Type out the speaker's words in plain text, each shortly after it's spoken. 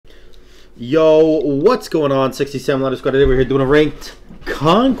Yo, what's going on? 67 Letter Squad. Today we're here doing a ranked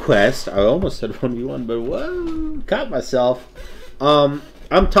Conquest. I almost said 1v1, but whoa, caught myself. I'm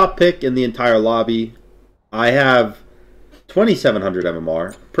top pick in the entire lobby. I have 2700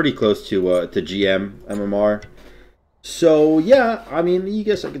 MMR, pretty close to GM MMR. So yeah, I mean, you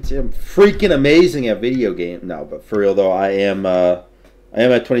guess I can say I'm freaking amazing at video game. No, but for real though, I am at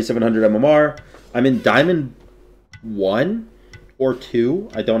 2700 MMR. I'm in Diamond 1 or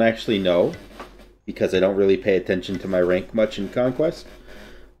 2. I don't actually know because I don't really pay attention to my rank much in Conquest.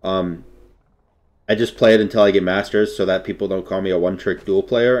 I just play it until I get Masters so that people don't call me a one-trick duel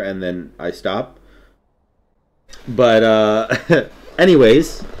player and then I stop. But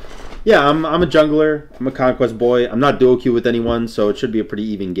anyways, yeah, I'm a jungler. I'm a Conquest boy. I'm not dual queue with anyone, so it should be a pretty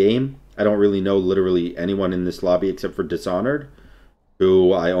even game. I don't really know literally anyone in this lobby except for Dishonored,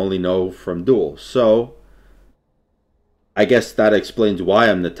 who I only know from Duel. So I guess that explains why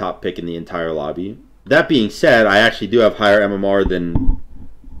I'm the top pick in the entire lobby. That being said, I actually do have higher MMR than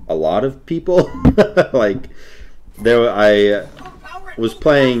a lot of people. Like, I was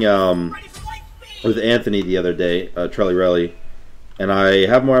playing with Anthony the other day, Trelli, and I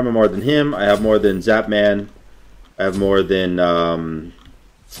have more MMR than him. I have more than Zapman. I have more than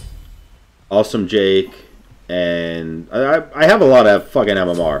Awesome Jake, and I have a lot of fucking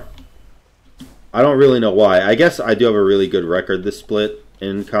MMR. I don't really know why. I guess I do have a really good record this split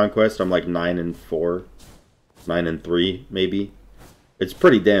in Conquest. I'm like 9-4, 9-3 maybe. It's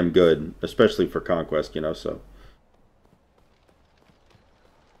pretty damn good, especially for Conquest, you know. So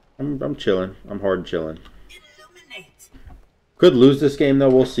I'm chilling. I'm hard chilling. Could lose this game though.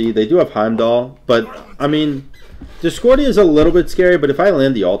 We'll see. They do have Heimdall, but I mean, Discordia is a little bit scary. But if I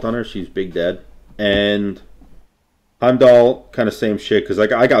land the ult on her, she's big dead. And Heimdall, kind of same shit, because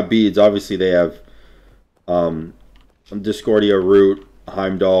I got beads. Obviously, they have Discordia, Root,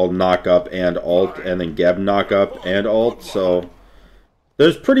 Heimdall, knock up, and ult, and then Geb knock up and ult. So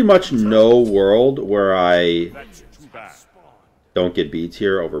there's pretty much no world where I don't get beads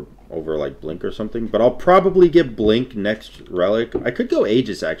here over like Blink or something. But I'll probably get Blink next Relic. I could go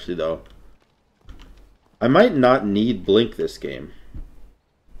Aegis actually though. I might not need Blink this game.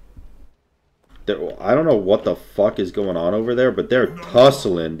 I don't know what the fuck is going on over there, but they're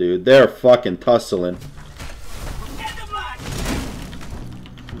tussling, dude. They're fucking tussling.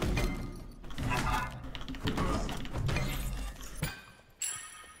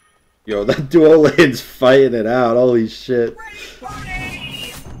 Yo, that duel lane's fighting it out. Holy shit.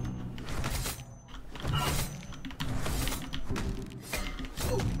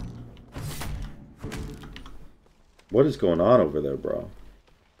 What is going on over there, bro?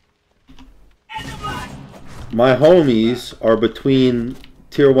 My homies are between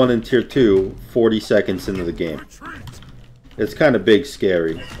Tier 1 and Tier 2, 40 seconds into the game. It's kind of big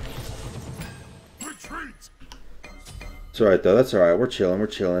scary. It's alright though, that's alright. We're chilling, we're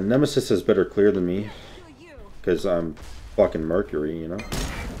chilling. Nemesis has better clear than me. Because I'm fucking Mercury, you know?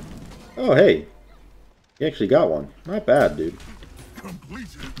 Oh, hey. You actually got one. Not bad, dude.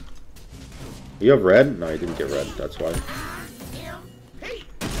 You have red? No, you didn't get red, that's why.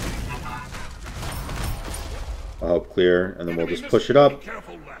 I'll help clear, and then we'll just push it up.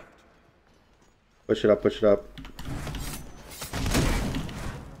 Push it up, push it up.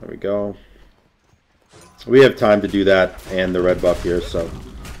 There we go. We have time to do that and the red buff here, so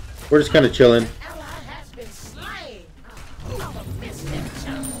we're just kind of chilling.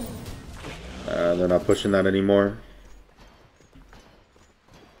 They're not pushing that anymore.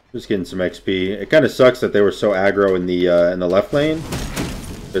 Just getting some XP. It kind of sucks that they were so aggro in the left lane,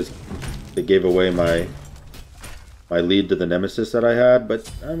 because they gave away my lead to the Nemesis that I had. But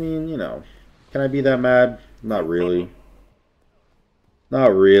I mean, you know, can I be that mad? Not really.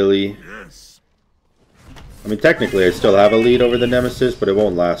 Not really. I mean, technically, I still have a lead over the Nemesis, but it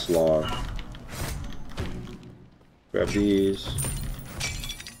won't last long. Grab these.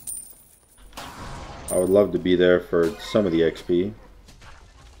 I would love to be there for some of the XP.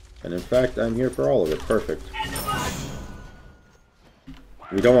 And in fact, I'm here for all of it. Perfect.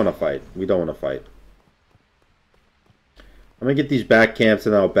 We don't want to fight. We don't want to fight. I'm going to get these back camps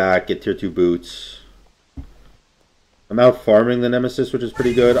and then I'll back, get tier 2 boots. I'm out farming the Nemesis, which is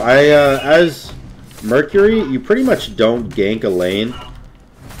pretty good. As Mercury, you pretty much don't gank a lane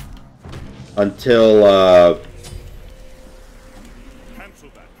until,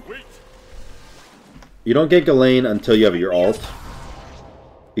 you don't gank a lane until you have your ult.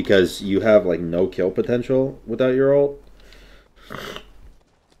 Because you have, like, no kill potential without your ult.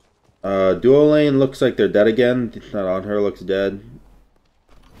 Duel lane looks like they're dead again. Not on her, looks dead.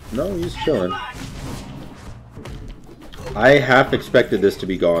 No, he's chilling. I half expected this to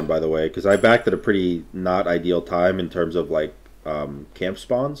be gone, by the way, because I backed at a pretty not ideal time in terms of, like, camp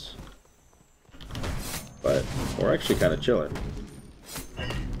spawns. But we're actually kind of chilling.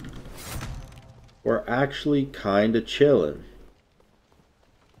 We're actually kind of chilling.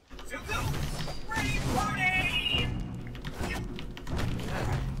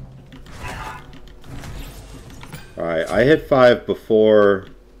 Alright, I hit 5 before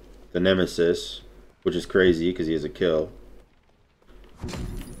the Nemesis, which is crazy because he has a kill.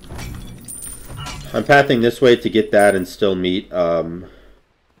 I'm pathing this way to get that and still meet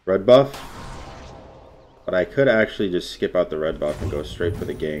red buff. But I could actually just skip out the red buff and go straight for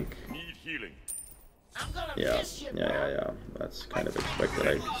the gank. Yeah. That's kind of expected,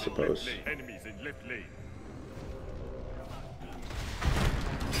 I suppose.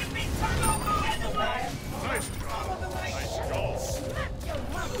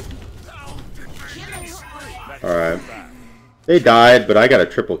 Alright. They died, but I got a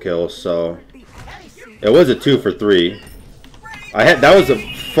triple kill, so it was a 2 for 3. That was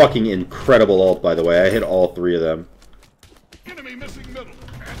a fucking incredible ult, by the way. I hit all 3 of them.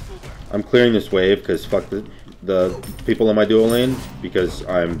 I'm clearing this wave because fuck the people in my duel lane, because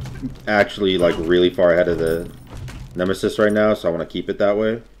I'm actually like really far ahead of the Nemesis right now, so I want to keep it that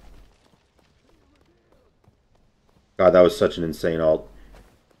way. God, that was such an insane ult.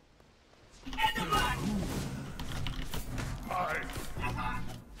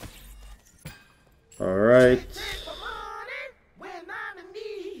 Alright.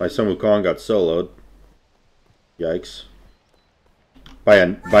 My Sun Wukong got soloed. Yikes. By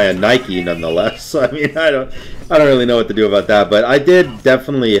a Nike, nonetheless. I mean, I don't really know what to do about that, but I did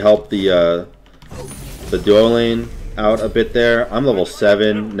definitely help the duel lane out a bit there. I'm level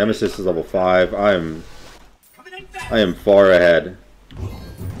 7. Nemesis is level 5. I am far ahead.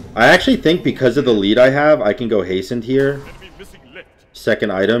 I actually think because of the lead I have, I can go hastened here.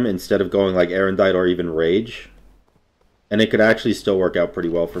 Second item instead of going like Erendite or even Rage. And it could actually still work out pretty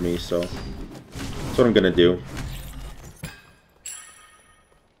well for me, so that's what I'm gonna do.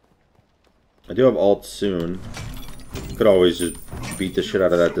 I do have ult soon. Could always just beat the shit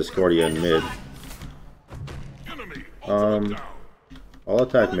out of that Discordia in mid. I'll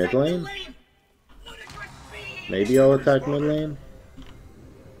attack mid lane. Maybe I'll attack mid lane.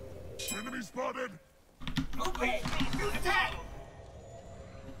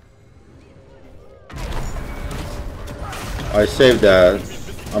 I saved that.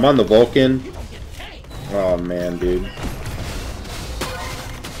 I'm on the Vulcan. Oh man, dude.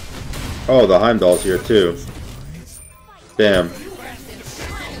 Oh, the Heimdall's here too. Damn.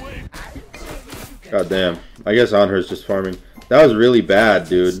 God damn. I guess Anher's just farming. That was really bad,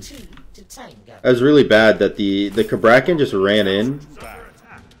 dude. That was really bad that the Cabrakan just ran in.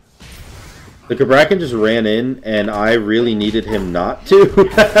 The Cabrakan just ran in, and I really needed him not to.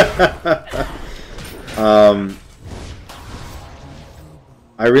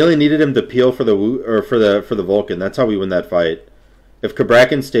 I really needed him to peel for the Vulcan. That's how we win that fight. If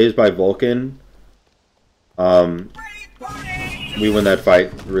Cabrakan stays by Vulcan, we win that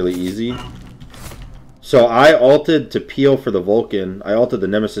fight really easy. So I ulted to peel for the Vulcan. I ulted the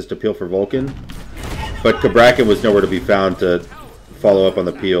Nemesis to peel for Vulcan. But Cabrakan was nowhere to be found to follow up on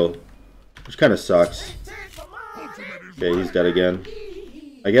the peel. Which kind of sucks. Okay, he's dead again.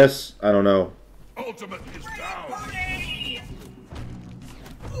 I guess, I don't know.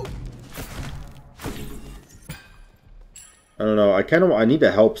 I don't know. I need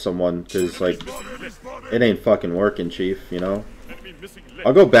to help someone because like it ain't fucking working, Chief. You know.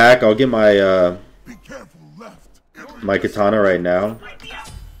 I'll go back. I'll get my my katana right now.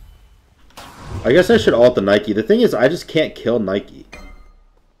 I guess I should ult the Nike. The thing is, I just can't kill Nike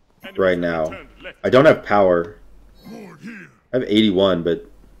right now. I don't have power. I have 81, but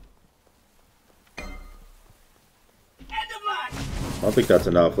I don't think that's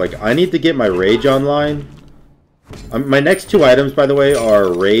enough. Like, I need to get my Rage online. My next 2 items, by the way,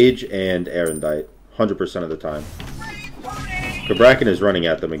 are Rage and Erendite. 100% of the time. Cabrakan is running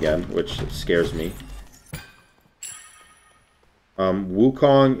at them again, which scares me.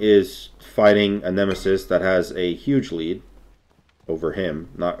 Wukong is fighting a Nemesis that has a huge lead over him.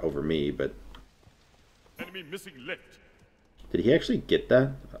 Not over me, but... Enemy missing lift. Did he actually get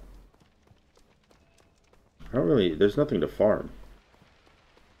that? I don't really... There's nothing to farm.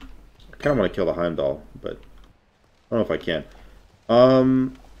 I kind of want to kill the Heimdall, but... I don't know if I can.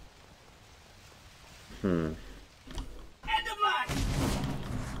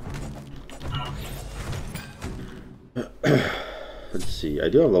 Let's see. I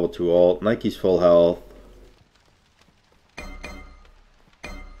do have level 2 ult. Nike's full health. I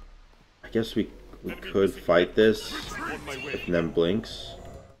guess we We could fight this if Nem blinks.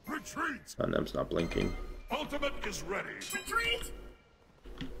 Oh, Nem's not blinking. Ultimate is ready. Retreat.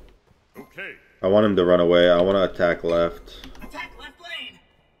 Okay. I want him to run away. I want to attack left. Attack left lane.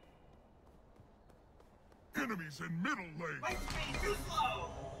 Enemies in middle lane. Light speed too slow.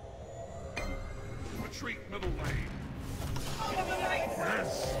 Retreat middle lane.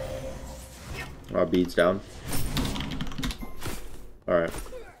 Yes. Beads down. Alright.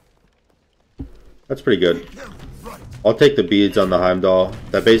 That's pretty good. I'll take the beads on the Heimdall.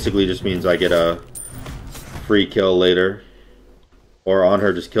 That basically just means I get a free kill later. Or on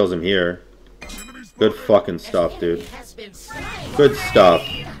her just kills him here. Good fucking stuff, dude. Good stuff.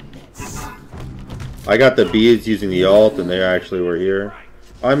 I got the beads using the ult and they actually were here.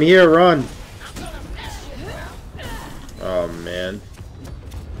 I'm here, run! Oh man.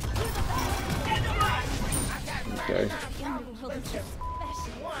 Okay.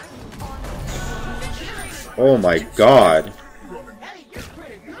 Oh my god.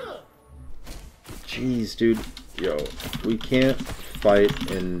 Jeez, dude. Yo, we can't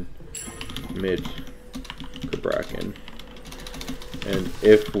fight in mid Bracken. And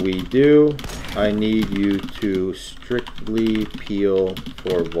if we do, I need you to strictly peel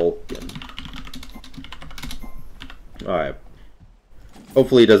for Vulcan. Alright.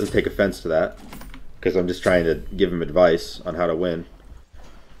 Hopefully he doesn't take offense to that, because I'm just trying to give him advice on how to win.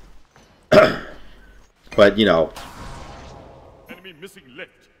 But, you know, Enemy missing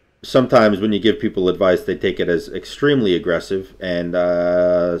lift. Sometimes when you give people advice, they take it as extremely aggressive and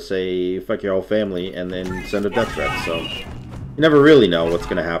say, fuck your whole family, and then send a death threat. So, you never really know what's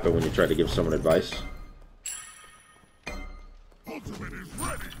going to happen when you try to give someone advice.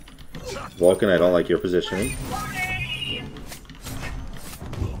 Vulcan, I don't like your positioning.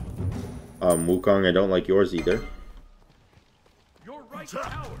 Wukong, I don't like yours either. Your right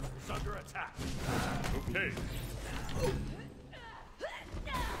tower is under attack. Okay.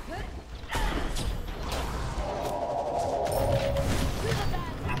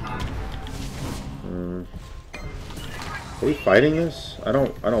 Are we fighting this? I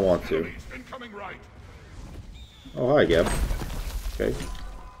don't want to. Oh, hi, Gab. Okay.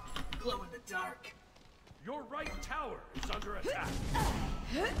 Glow in the dark. Your right tower is under attack.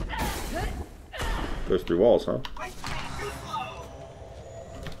 Goes through walls, huh?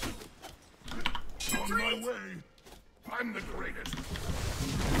 On my way. I'm the greatest.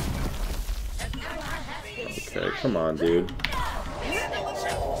 Okay, come on, dude.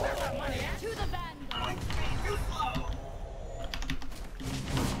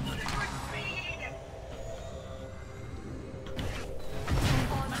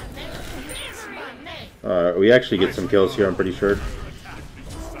 We actually get some kills here, I'm pretty sure.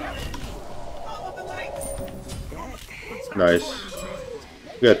 Nice.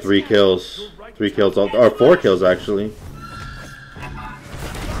 We got 3 kills. 3 kills, or 4 kills actually.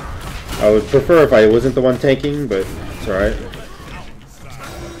 I would prefer if I wasn't the one tanking, but it's alright.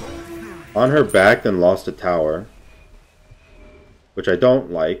 On her back, then lost a tower. Which I don't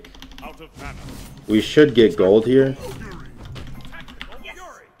like. We should get gold here.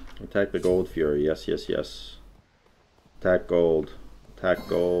 Attack the gold fury. Yes, yes, yes. Attack gold. Attack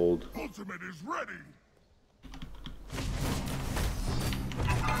gold. Ultimate is ready.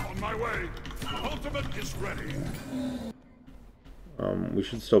 On my way. Ultimate is ready. We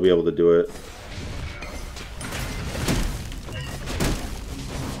should still be able to do it.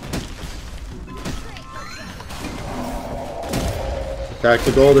 Attack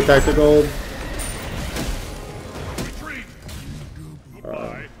the gold, attack the gold.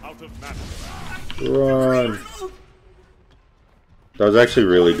 Run. That was actually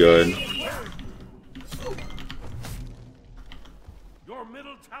really good.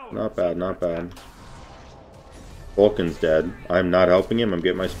 Not bad, not bad. Vulcan's dead. I'm not helping him, I'm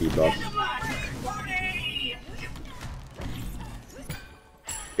getting my speed buff.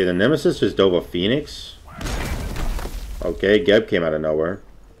 Okay, the Nemesis just dove a Phoenix. Okay, Geb came out of nowhere.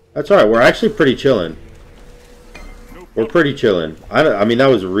 That's alright, we're actually pretty chilling. We're pretty chilling. I mean, that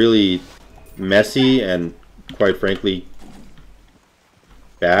was really messy and, quite frankly,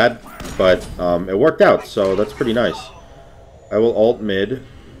 bad. But it worked out, so that's pretty nice. I will ult mid.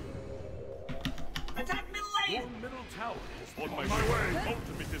 Attack middle lane. Middle tower is on my way.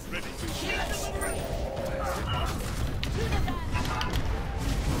 Ultimate is ready.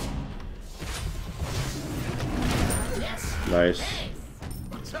 Nice.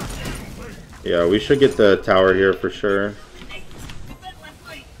 Yeah, we should get the tower here for sure.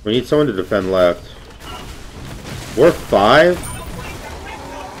 We need someone to defend left. We're 5?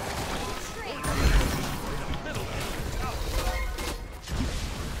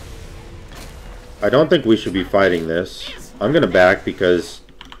 I don't think we should be fighting this. I'm gonna back because,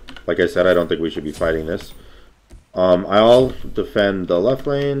 like I said, I don't think we should be fighting this. I'll defend the left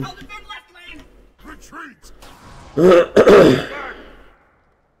lane.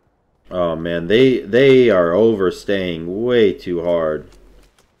 Oh man, they are overstaying way too hard.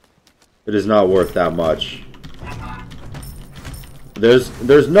 It is not worth that much.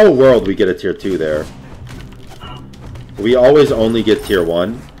 There's no world we get a tier 2 there. We always only get tier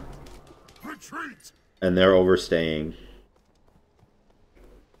 1. And they're overstaying.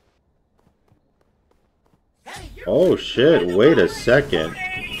 Oh shit, wait a second.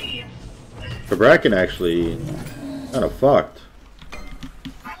 Bracken actually kind of fucked.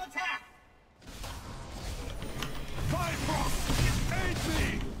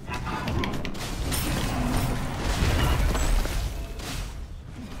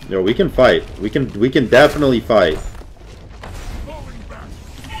 Yo, we can fight. We can definitely fight.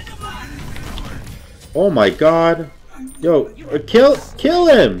 Oh my god. Yo, kill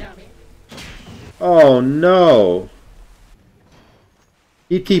him. Oh no.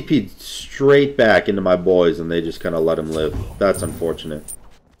 He TP'd straight back into my boys and they just kind of let him live. That's unfortunate.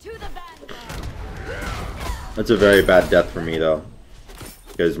 That's a very bad death for me though.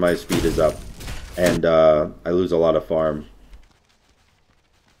 Because my speed is up. And I lose a lot of farm.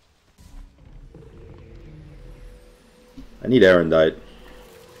 I need Erendite.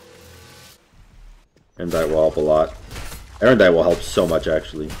 Erendite will help a lot. Erendite will help so much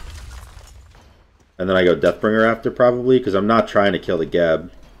actually. And then I go Deathbringer after probably, because I'm not trying to kill the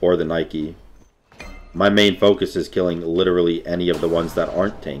Geb or the Nike. My main focus is killing literally any of the ones that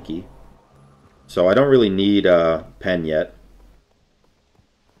aren't tanky. So I don't really need Pen yet.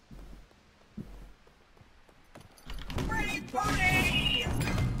 Let's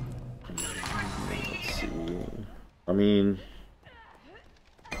see. I mean,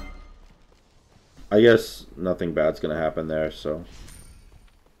 I guess nothing bad's gonna happen there, so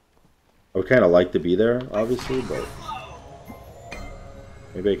I would kind of like to be there, obviously, but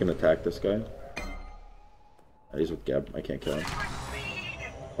maybe I can attack this guy. He's with Geb. I can't kill him.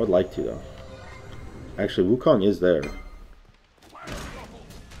 I would like to, though. Actually, Wukong is there.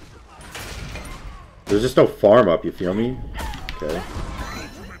 There's just no farm up, you feel me? Okay.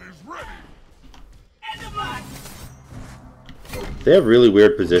 They have really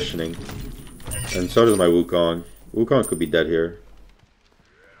weird positioning. And so does my Wukong. Wukong could be dead here.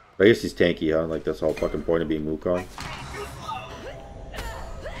 I guess he's tanky, huh? Like, that's the whole fucking point of being Wukong.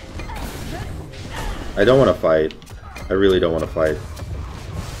 I don't want to fight. I really don't want to fight.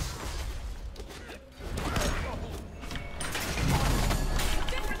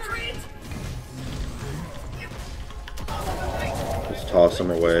 Just toss him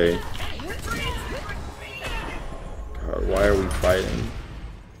away. God, why are we fighting?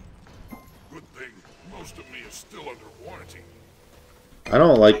 Good thing most of me is still under warranty. I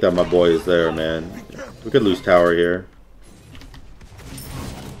don't like that my boy is there, man. We could lose tower here.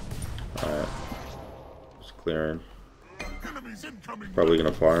 Alright. Just clearing. Probably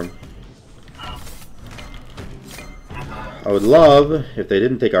gonna farm. I would love if they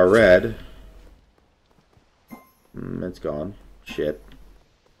didn't take our red. It's gone. Shit.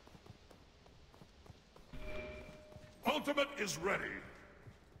 Ultimate is ready.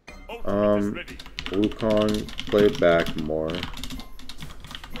 Wukong, play back more.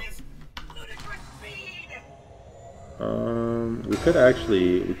 We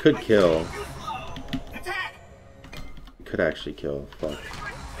could kill. We could actually kill. Fuck.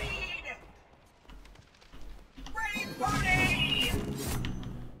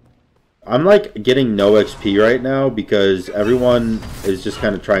 I'm like getting no XP right now because everyone is just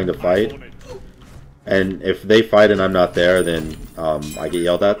kind of trying to fight. And if they fight and I'm not there, then I get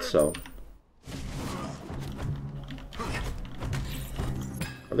yelled at, so.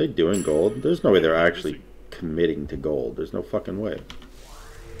 Are they doing gold? There's no way they're actually committing to gold. There's no fucking way.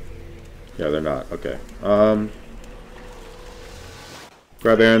 Yeah, they're not. Okay.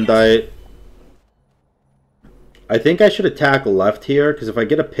 Grab Erendite. I think I should attack left here, because if I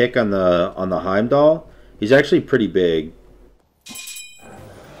get a pick on the Heimdall, he's actually pretty big.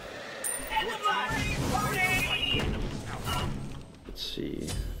 Let's see.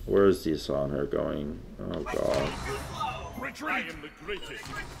 Where is this on her going? Oh god. I am the greatest.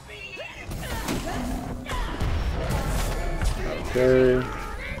 Okay.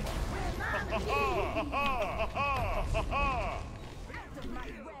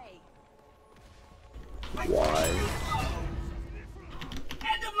 Why?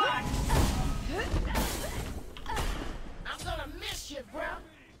 I'm gonna miss you, bro.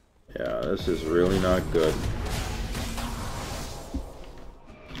 Yeah, this is really not good.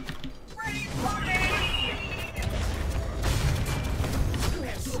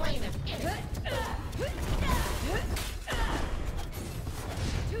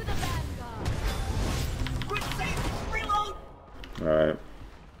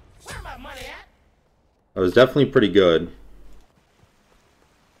 was definitely pretty good.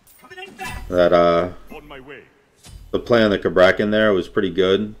 That On my way. the play on the Cabrakan there was pretty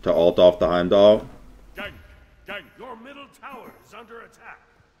good to ult off the Heimdall. Gang, gang, your middle tower is under attack.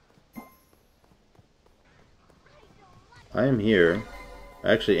 I am here.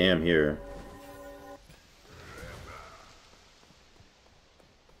 I actually am here.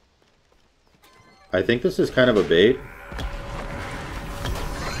 I think this is kind of a bait.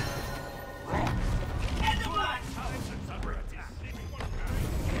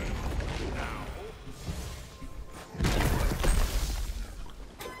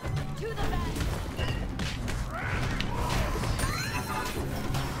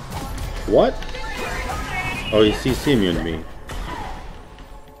 What? Oh, he's CC immune to me.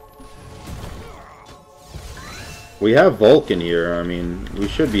 We have Vulcan here. I mean, we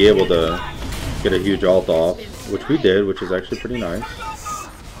should be able to get a huge ult off, which we did, which is actually pretty nice.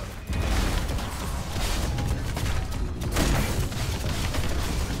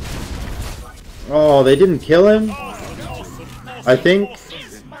 Oh, they didn't kill him? I think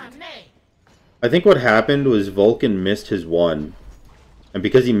what happened was Vulcan missed his one. And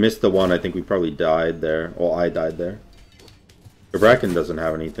because he missed the one, I think we probably died there. Well, I died there. Cabrakan doesn't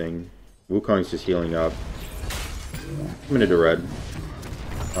have anything. Wukong's just healing up. I'm gonna do red.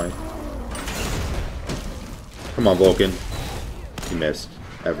 Fine. Come on, Vulcan. He missed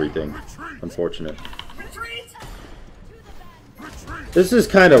everything. Unfortunate. This is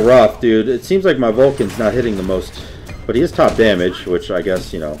kind of rough, dude. It seems like my Vulcan's not hitting the most. But he is top damage, which I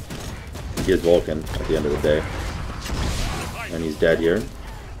guess, you know, he is Vulcan at the end of the day. And he's dead here.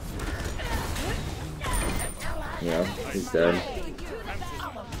 Yeah, he's dead.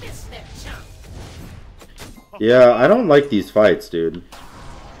 Yeah, I don't like these fights, dude.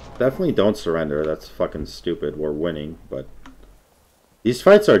 Definitely don't surrender. That's fucking stupid. We're winning, but these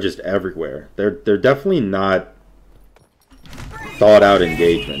fights are just everywhere. They're definitely not thought out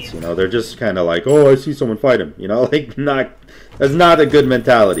engagements, you know. They're just kind of like, oh, I see someone fight him, you know, like that's not a good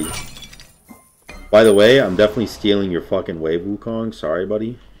mentality. By the way, I'm definitely stealing your fucking wave, Wukong. Sorry,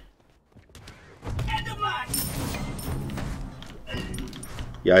 buddy.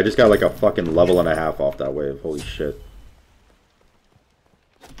 Yeah, I just got like a fucking level and a half off that wave. Holy shit.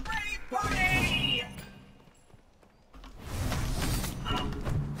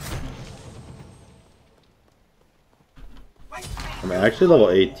 I'm actually level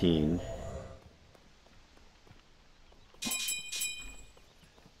 18.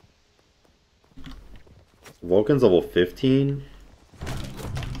 Vulcan's level 15.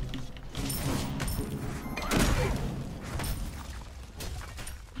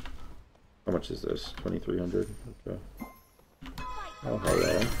 How much is this? 2,300. Okay. Oh,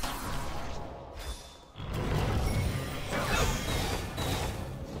 hello.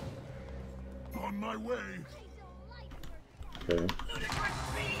 On my way. Okay.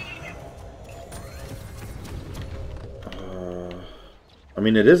 I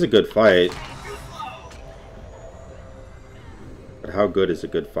mean, it is a good fight. But how good is a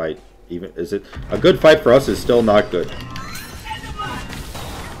good fight? Even is it a good fight for us? Is still not good.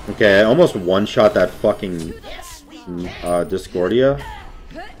 Okay, I almost one-shot that fucking Discordia.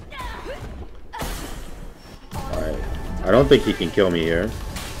 Alright, I don't think he can kill me here.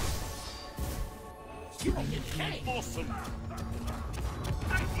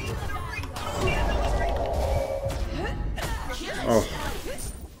 Oh,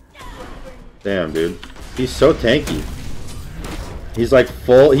 damn, dude, he's so tanky. He's like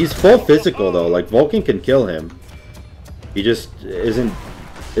he's full physical though. Like Vulcan can kill him. He just isn't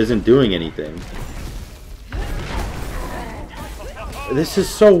doing anything. This is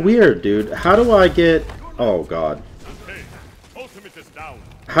so weird, dude. How do I get? Oh god.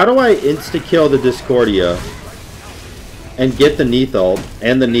 How do I insta kill the Discordia and get the Neath ult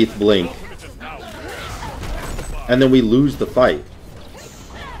and the Neath blink, and then we lose the fight?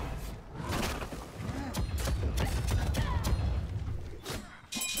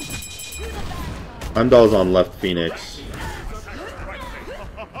 Heimdall's on left Phoenix.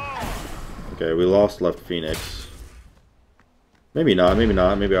 Okay, we lost left Phoenix. Maybe not, maybe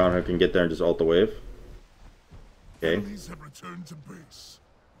not. Maybe I can get there and just ult the wave. Okay.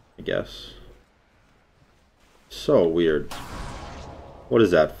 I guess. So weird. What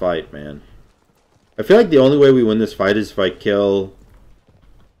is that fight, man? I feel like the only way we win this fight is if I kill...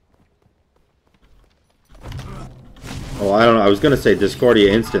 Well, I don't know. I was going to say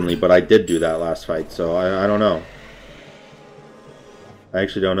Discordia instantly, but I did do that last fight, so I don't know. I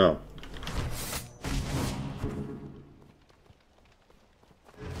actually don't know.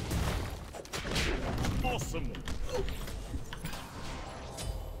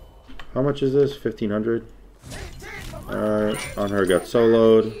 How How much is this? 1500. Alright, on her got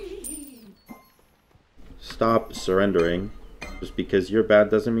soloed. Stop surrendering. Just because you're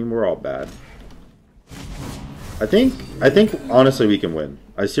bad doesn't mean we're all bad. I think honestly we can win.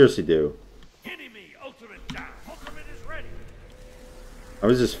 I seriously do. Enemy ultimate down. Ultimate is ready. I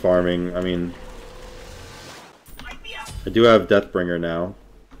was just farming. I mean, I do have Deathbringer now.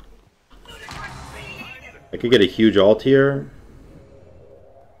 I could get a huge ult here.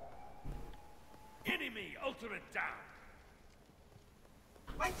 Enemy ultimate down.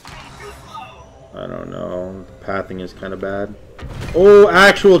 I don't know. The pathing is kind of bad. Oh,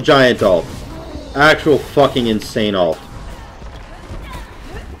 actual giant ult. Actual fucking insane ult.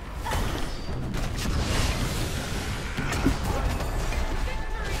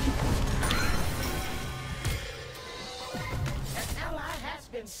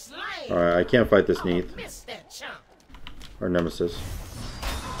 Alright, I can't fight this Neath. Or Nemesis.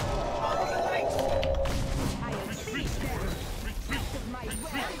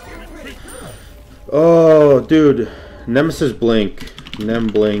 Oh, dude. Nemesis Blink. Nem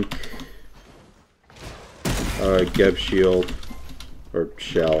Blink. Geb Shield. Or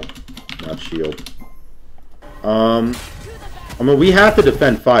Shell. Not Shield. I mean, we have to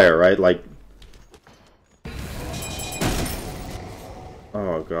defend fire, right? Like...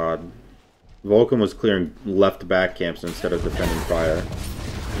 Oh, God. Vulcan was clearing left back camps instead of defending fire.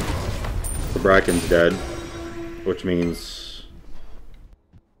 The Bracken's dead. Which means...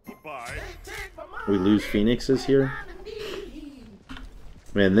 we lose Phoenixes here?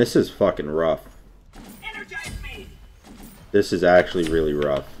 Man, this is fucking rough. This is actually really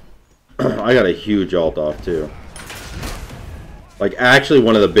rough. I got a huge ult off too. Like, actually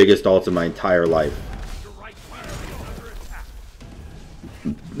one of the biggest ults in my entire life.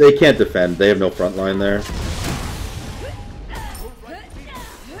 They can't defend. They have no front line there.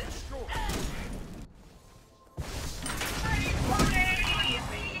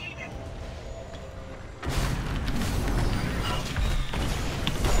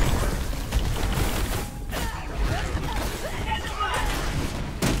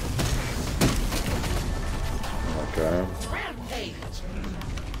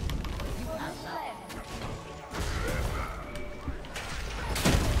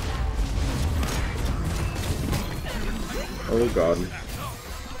 Oh God.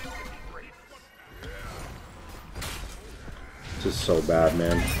 This is so bad,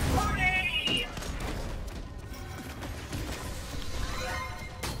 man.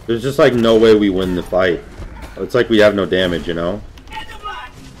 There's just like no way we win the fight. It's like we have no damage, you know?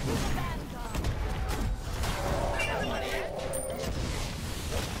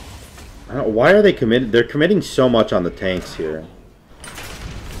 I don't, why are they committed? They're committing so much on the tanks here.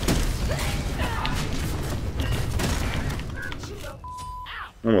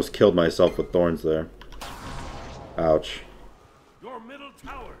 I almost killed myself with thorns there. Ouch. Your middle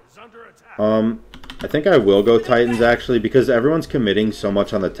tower is under attack. I think I will go Titans actually because everyone's committing so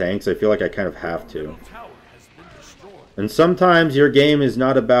much on the tanks. I feel like I kind of have to. And sometimes your game is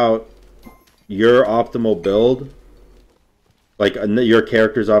not about your optimal build, like your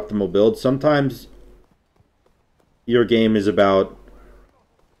character's optimal build. Sometimes your game is about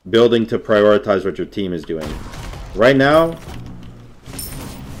building to prioritize what your team is doing. Right now,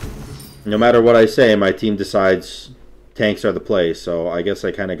 no matter what I say, my team decides tanks are the play, so I guess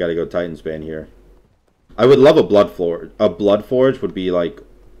I kind of got to go Titans ban here. I would love a Blood Forge. A Blood Forge would be, like,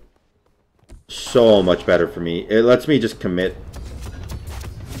 so much better for me. It lets me just commit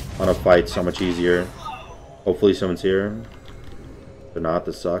on a fight so much easier. Hopefully someone's here. If they're not,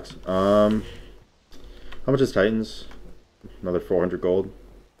 this sucks. How much is Titans? Another 400 gold.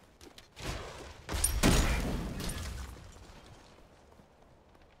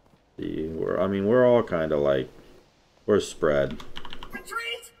 We're all kind of like, we're spread.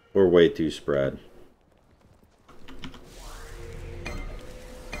 Retreat! We're way too spread.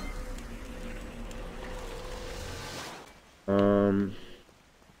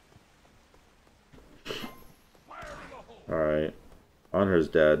 Alright. Honor's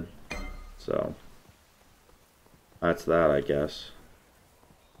dead. So. That's that, I guess.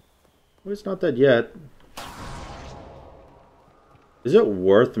 Well, it's not dead yet. Is it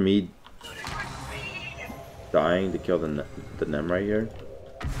worth me dying to kill the Nem right here?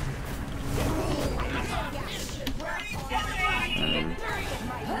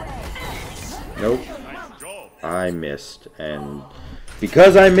 Nope. I missed, and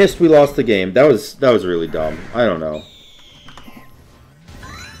because I missed, we lost the game. That was really dumb. I don't know.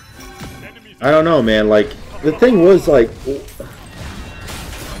 I don't know, man. Like, the thing was, like,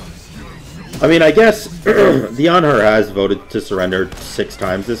 I mean, I guess the Honor has voted to surrender 6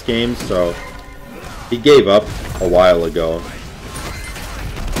 times this game, so he gave up a while ago.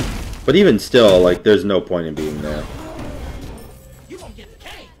 But even still, like, there's no point in being there.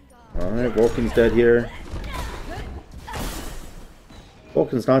 Alright, Vulcan's dead here.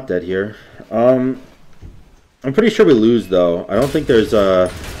 Vulcan's not dead here. I'm pretty sure we lose, though. I don't think there's a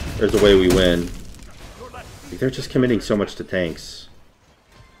way we win. Like, they're just committing so much to tanks.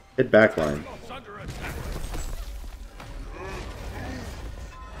 Hit backline.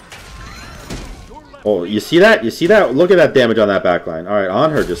 Oh, you see that? You see that? Look at that damage on that backline. Alright,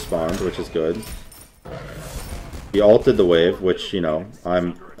 on her just spawned, which is good. He ulted the wave, which, you know,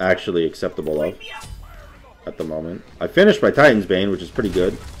 I'm actually acceptable of at the moment. I finished my Titan's Bane, which is pretty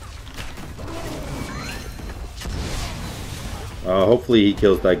good. Hopefully he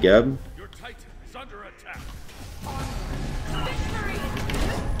kills that Geb. Your Titan is under attack.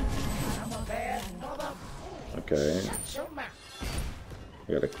 Okay.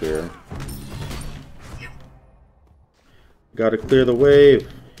 I gotta clear. Gotta clear the wave.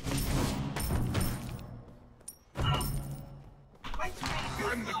 I'm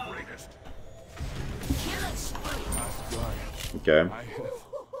the greatest. Okay.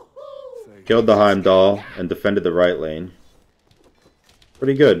 Killed the Heimdall and defended the right lane.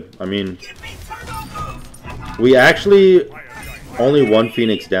 Pretty good. I mean, we actually only one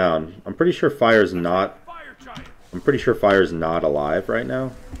Phoenix down. I'm pretty sure Fire's not. I'm pretty sure Fire's not alive right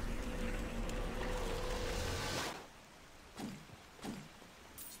now.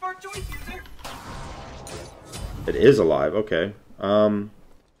 It is alive. Okay. I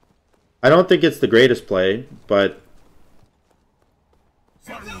don't think it's the greatest play, but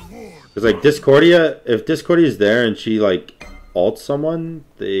because like Discordia, if Discordia is there and she like ults someone,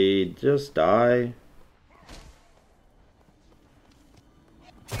 they just die.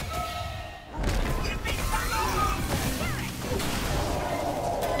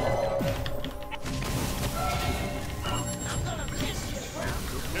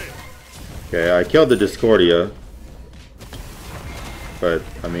 Okay, I killed the Discordia, but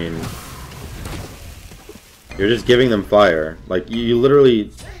I mean, you're just giving them fire. Like you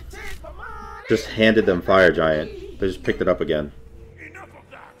literally just handed them Fire Giant. They just picked it up again.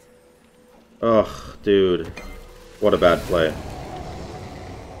 Ugh, dude. What a bad play.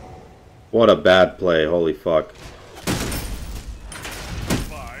 What a bad play, holy fuck.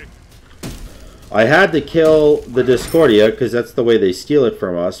 I had to kill the Discordia, because that's the way they steal it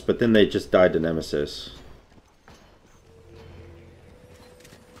from us, but then they just died to Nemesis.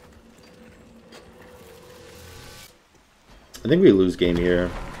 I think we lose game here.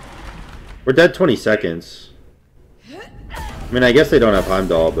 We're dead 20 seconds. I mean, I guess they don't have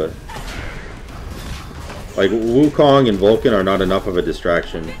Heimdall, but like, Wukong and Vulcan are not enough of a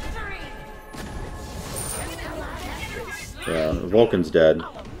distraction. Yeah, Vulcan's dead.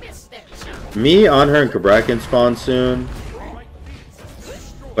 Me, on her, and Kabrak can spawn soon,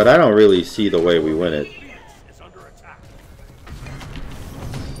 but I don't really see the way we win it.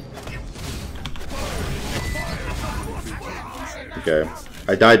 Okay,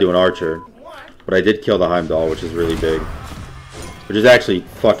 I died to an archer, but I did kill the Heimdall, which is really big. Which is actually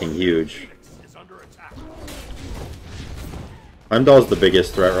fucking huge. Heimdall's the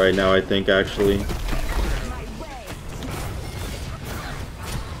biggest threat right now, I think, actually.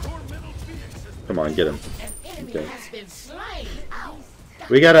 Come on, get him. Okay.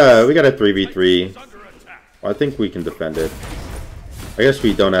 We got a 3v3. Well, I think we can defend it. I guess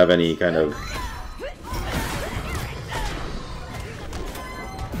we don't have any kind of.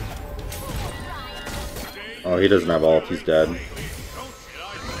 Oh, he doesn't have ult. He's dead.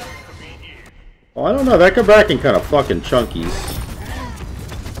 Oh, I don't know. That Kabrak kind of fucking chunkies.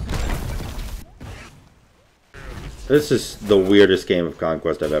 This is the weirdest game of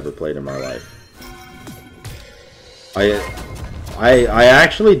Conquest I've ever played in my life. I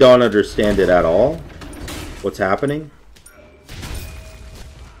actually don't understand it at all. What's happening?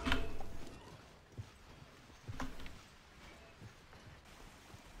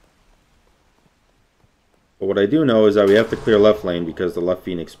 But what I do know is that we have to clear left lane because the left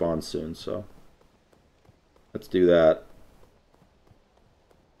Phoenix spawns soon, so let's do that.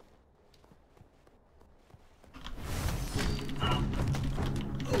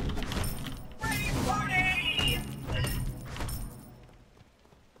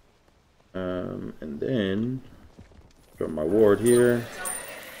 And then throw my ward here.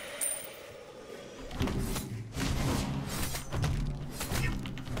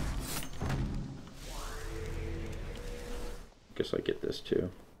 Guess I get this too.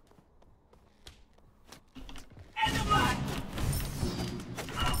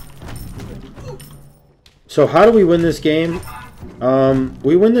 So how do we win this game?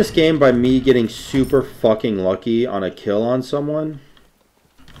 We win this game by me getting super fucking lucky on a kill on someone.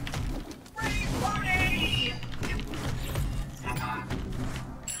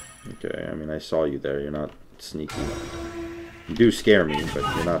 Okay, I mean, I saw you there. You're not sneaky. You do scare me, but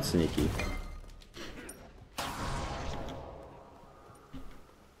you're not sneaky.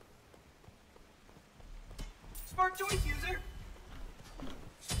 Smart choice, user.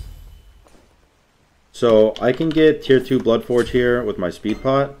 So, I can get tier 2 Bloodforge here with my speed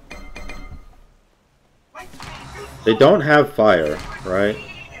pot. They don't have fire, right?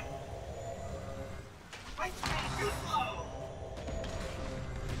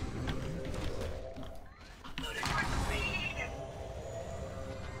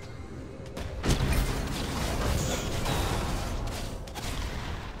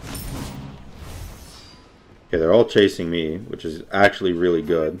 Okay, they're all chasing me, which is actually really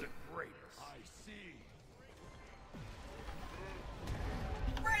good.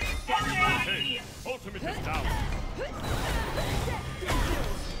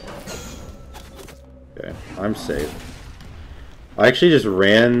 Okay, I'm safe. I actually just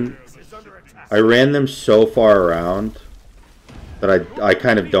ran them so far around that I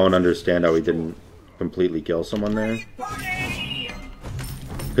kind of don't understand how we didn't completely kill someone there.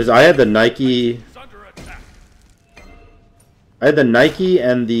 Because I had the Nike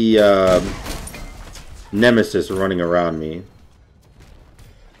and the Nemesis running around me.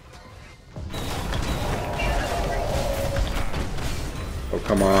 Oh,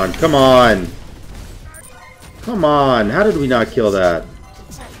 come on, come on! Come on, how did we not kill that?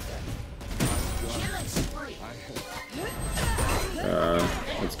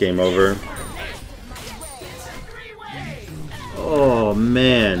 It's game over. Oh,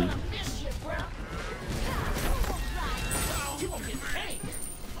 man.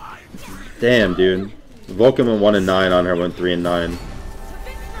 Damn, dude. Vulcan went 1 and 9 on her, went 3 and 9.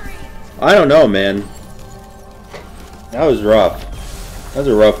 I don't know, man. That was rough. That was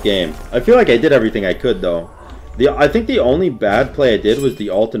a rough game. I feel like I did everything I could, though. I think the only bad play I did was the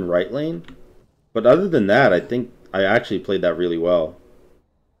ult in right lane. But other than that, I think I actually played that really well.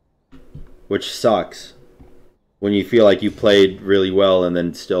 Which sucks. When you feel like you played really well and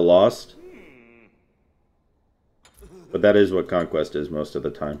then still lost. But that is what Conquest is most of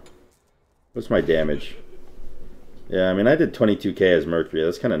the time. What's my damage? Yeah, I mean, I did 22k as Mercury.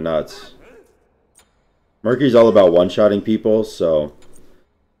 That's kind of nuts. Mercury's all about one-shotting people, so...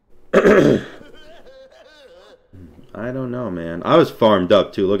 I don't know, man. I was farmed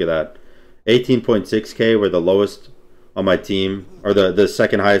up, too. Look at that. 18.6k were the lowest on my team. Or the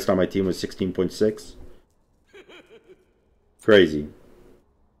second highest on my team was 16.6. Crazy.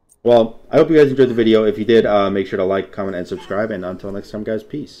 Well, I hope you guys enjoyed the video. If you did, make sure to like, comment, and subscribe. And until next time, guys,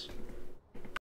 peace.